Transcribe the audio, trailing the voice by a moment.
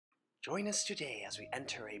Join us today as we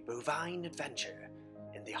enter a bovine adventure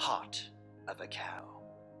in the heart of a cow.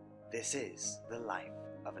 This is the life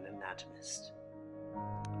of an anatomist.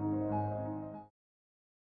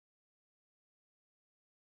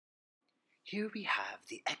 Here we have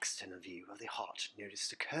the external view of the heart. Notice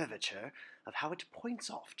the curvature of how it points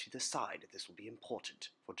off to the side. This will be important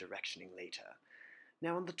for directioning later.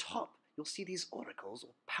 Now on the top, you'll see these auricles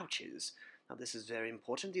or pouches. Now this is very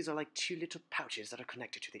important. These are like two little pouches that are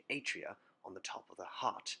connected to the atria on the top of the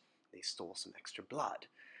heart. They store some extra blood.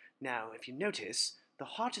 Now if you notice, the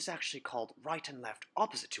heart is actually called right and left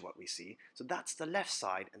opposite to what we see. So that's the left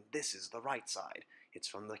side and this is the right side. It's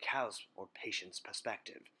from the cow's or patient's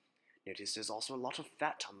perspective. Notice there's also a lot of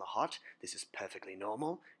fat on the heart. This is perfectly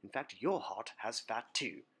normal. In fact, your heart has fat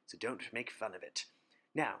too, so don't make fun of it.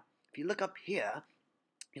 Now, if you look up here,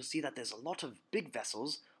 you'll see that there's a lot of big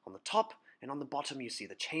vessels on the top, and on the bottom you see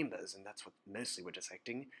the chambers, and that's what mostly we're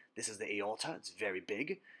dissecting. This is the aorta, it's very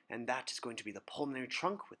big, and that is going to be the pulmonary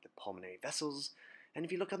trunk with the pulmonary vessels. And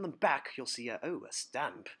if you look on the back, you'll see a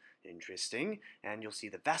stamp. Interesting. And you'll see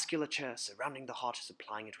the vasculature surrounding the heart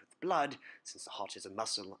supplying it with blood, since the heart is a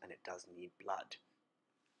muscle and it does need blood.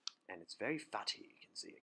 And it's very fatty, you can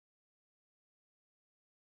see.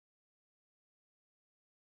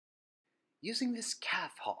 Using this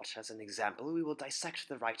calf heart as an example, we will dissect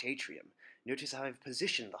the right atrium. Notice how I've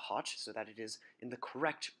positioned the heart so that it is in the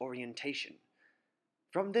correct orientation.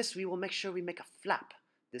 From this, we will make sure we make a flap.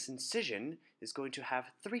 This incision is going to have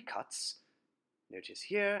 3 cuts. Notice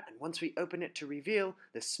here, and once we open it to reveal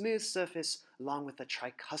the smooth surface along with the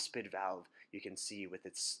tricuspid valve you can see with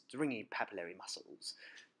its stringy papillary muscles.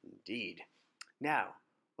 Indeed. Now,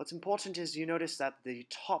 what's important is you notice that the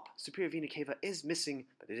top superior vena cava is missing,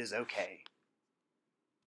 but it is okay.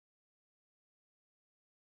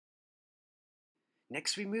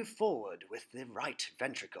 Next we move forward with the right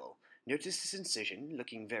ventricle. Notice this incision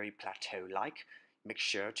looking very plateau-like. Make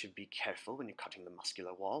sure to be careful when you're cutting the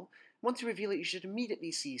muscular wall. Once you reveal it, you should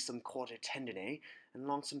immediately see some quarter tendinae and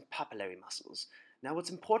along some papillary muscles. Now what's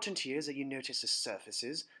important here is that you notice the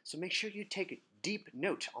surfaces, so make sure you take a deep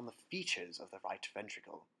note on the features of the right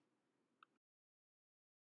ventricle.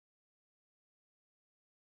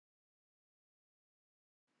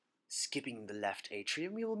 Skipping the left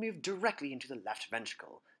atrium, we will move directly into the left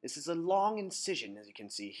ventricle. This is a long incision, as you can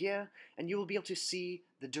see here, and you will be able to see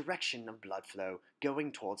the direction of blood flow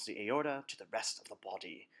going towards the aorta to the rest of the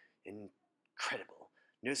body. Incredible.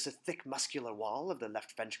 Notice the thick muscular wall of the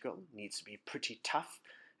left ventricle needs to be pretty tough,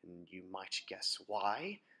 and you might guess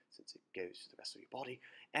why, since it goes to the rest of your body.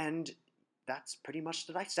 And that's pretty much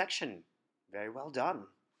the dissection. Very well done.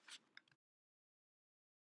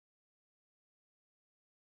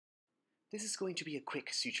 This is going to be a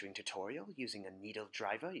quick suturing tutorial using a needle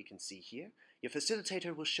driver you can see here. Your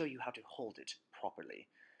facilitator will show you how to hold it properly.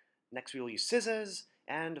 Next we will use scissors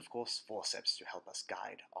and of course forceps to help us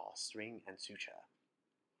guide our string and suture.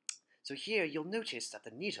 So here you'll notice that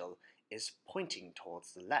the needle is pointing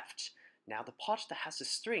towards the left. Now the part that has the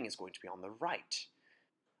string is going to be on the right.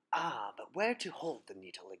 But where to hold the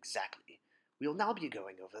needle exactly? We'll now be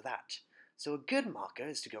going over that. So a good marker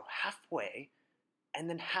is to go halfway and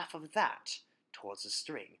then half of that towards the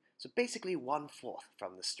string. So basically 1/4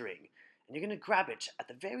 from the string. And you're going to grab it at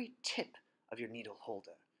the very tip of your needle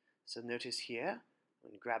holder. So notice here, I'm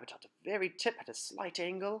going to grab it at the very tip at a slight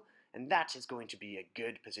angle, and that is going to be a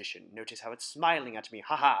good position. Notice how it's smiling at me.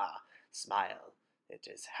 Ha! Smile. It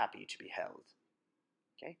is happy to be held.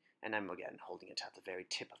 Okay? And I'm again holding it at the very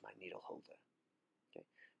tip of my needle holder. Okay?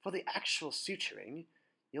 For the actual suturing,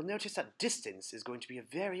 you'll notice that distance is going to be a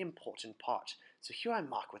very important part. So here I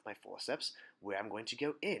mark with my forceps where I'm going to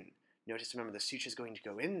go in. Notice, remember, the suture is going to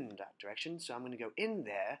go in that direction, so I'm going to go in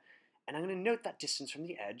there, and I'm going to note that distance from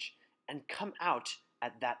the edge and come out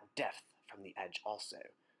at that depth from the edge also.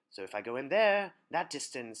 So if I go in there, that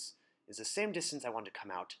distance is the same distance I want to come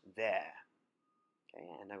out there. Okay,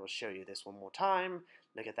 and I will show you this one more time.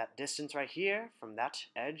 Look at that distance right here from that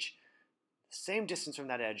edge. Same distance from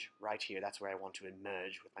that edge right here. That's where I want to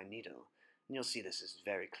emerge with my needle. And you'll see this is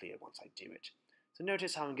very clear once I do it. So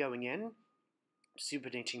notice how I'm going in,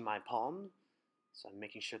 supinating my palm. So I'm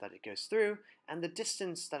making sure that it goes through, and the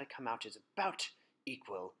distance that I come out is about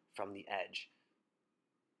equal from the edge.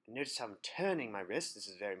 And notice how I'm turning my wrist. This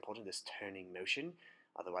is very important, this turning motion.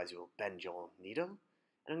 Otherwise you will bend your needle.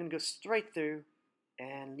 And I'm going to go straight through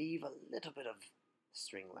and leave a little bit of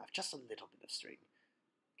string left, just a little bit of string.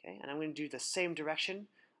 Okay, and I'm going to do the same direction.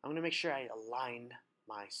 I'm going to make sure I align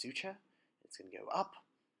my suture. It's going to go up.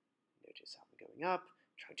 Notice how I'm going up,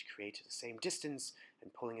 trying to create the same distance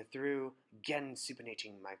and pulling it through, again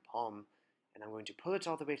supinating my palm and I'm going to pull it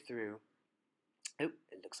all the way through. Oh,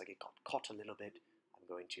 it looks like it got caught a little bit. I'm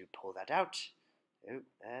going to pull that out. Oh,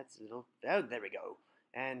 that's a little, oh, there we go.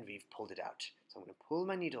 And we've pulled it out. So I'm going to pull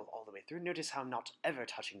my needle all the way through. Notice how I'm not ever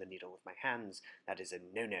touching the needle with my hands. That is a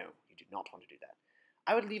no-no. You do not want to do that.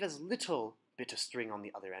 I would leave as little bit of string on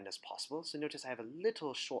the other end as possible. So notice I have a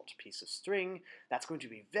little short piece of string. That's going to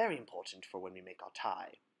be very important for when we make our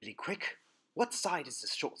tie. Really quick, what side is the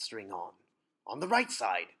short string on? On the right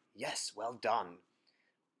side. Yes, well done.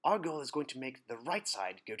 Our goal is going to make the right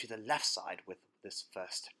side go to the left side with this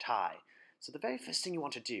first tie. So the very first thing you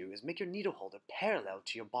want to do is make your needle holder parallel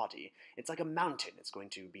to your body. It's like a mountain. It's going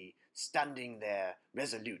to be standing there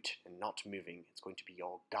resolute and not moving. It's going to be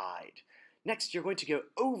your guide. Next, you're going to go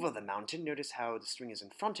over the mountain. Notice how the string is in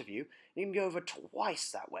front of you. You can go over twice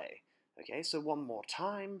that way. Okay, so one more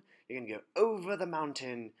time. You're going to go over the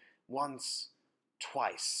mountain once,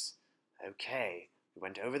 twice. Okay, we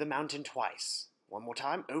went over the mountain twice. One more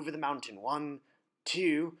time, over the mountain. 1,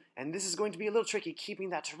 2, and this is going to be a little tricky keeping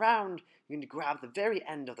that around. You're going to grab the very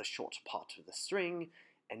end of the short part of the string,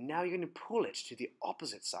 and now you're going to pull it to the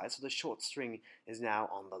opposite side, so the short string is now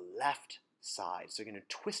on the left side. So you're going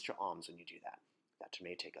to twist your arms when you do that. That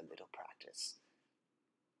may take a little practice.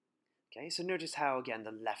 Okay, so notice how, again,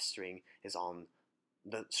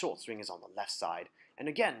 the short string is on the left side. And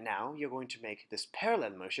again, now you're going to make this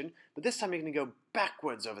parallel motion, but this time you're going to go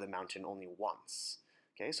backwards over the mountain only once.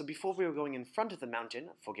 Okay, so before we were going in front of the mountain,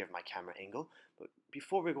 forgive my camera angle, but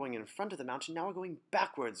before we were going in front of the mountain, now we're going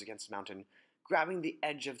backwards against the mountain, grabbing the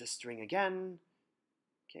edge of the string again.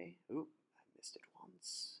 Okay, ooh, I missed it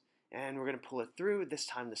once. And we're going to pull it through. This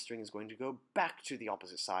time the string is going to go back to the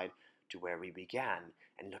opposite side to where we began.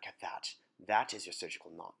 And look at that. That is your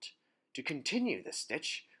surgical knot. To continue this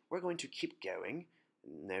stitch, we're going to keep going.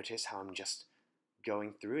 Notice how I'm just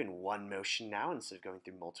going through in one motion now instead of going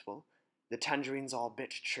through multiple. The tangerine's all a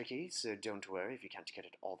bit tricky, so don't worry if you can't get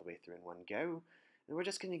it all the way through in one go. And we're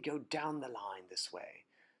just going to go down the line this way.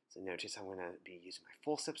 So notice I'm going to be using my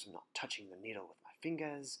forceps. I'm not touching the needle with my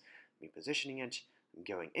fingers. I'm repositioning it. I'm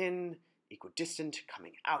going in, equidistant,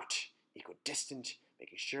 coming out, equidistant,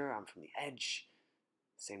 making sure I'm from the edge.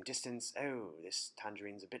 Same distance. Oh, this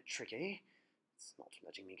tangerine's a bit tricky. It's not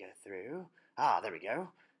letting me go through. Ah, there we go.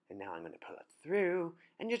 And now I'm going to pull it through,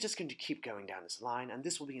 and you're just going to keep going down this line, and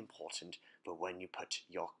this will be important for when you put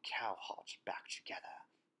your cow heart back together.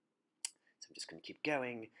 So I'm just going to keep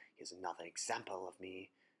going. Here's another example of me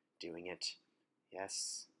doing it.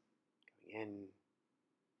 Yes, going in,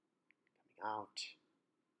 coming out.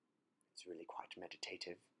 It's really quite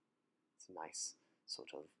meditative. It's a nice sort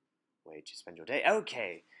of way to spend your day.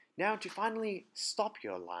 Okay, now to finally stop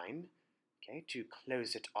your line, okay, to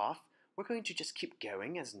close it off, we're going to just keep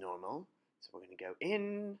going as normal. So we're going to go in,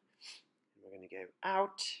 and we're going to go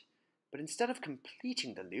out. But instead of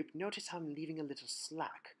completing the loop, notice how I'm leaving a little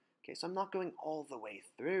slack. Okay, so I'm not going all the way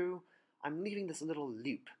through. I'm leaving this little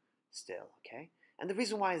loop still, okay? And the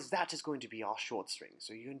reason why is that is going to be our short string.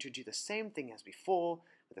 So you're going to do the same thing as before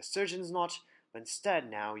with a surgeon's knot, but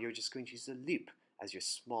instead now you're just going to use the loop as your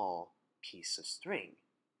small piece of string.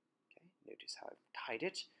 Okay, notice how I've tied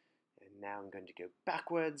it. And now I'm going to go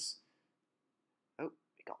backwards. Oh,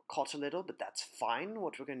 it got caught a little, but that's fine.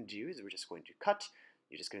 What we're going to do is we're just going to cut.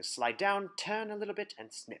 You're just going to slide down, turn a little bit,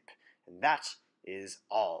 and snip. And that is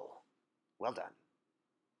all. Well done.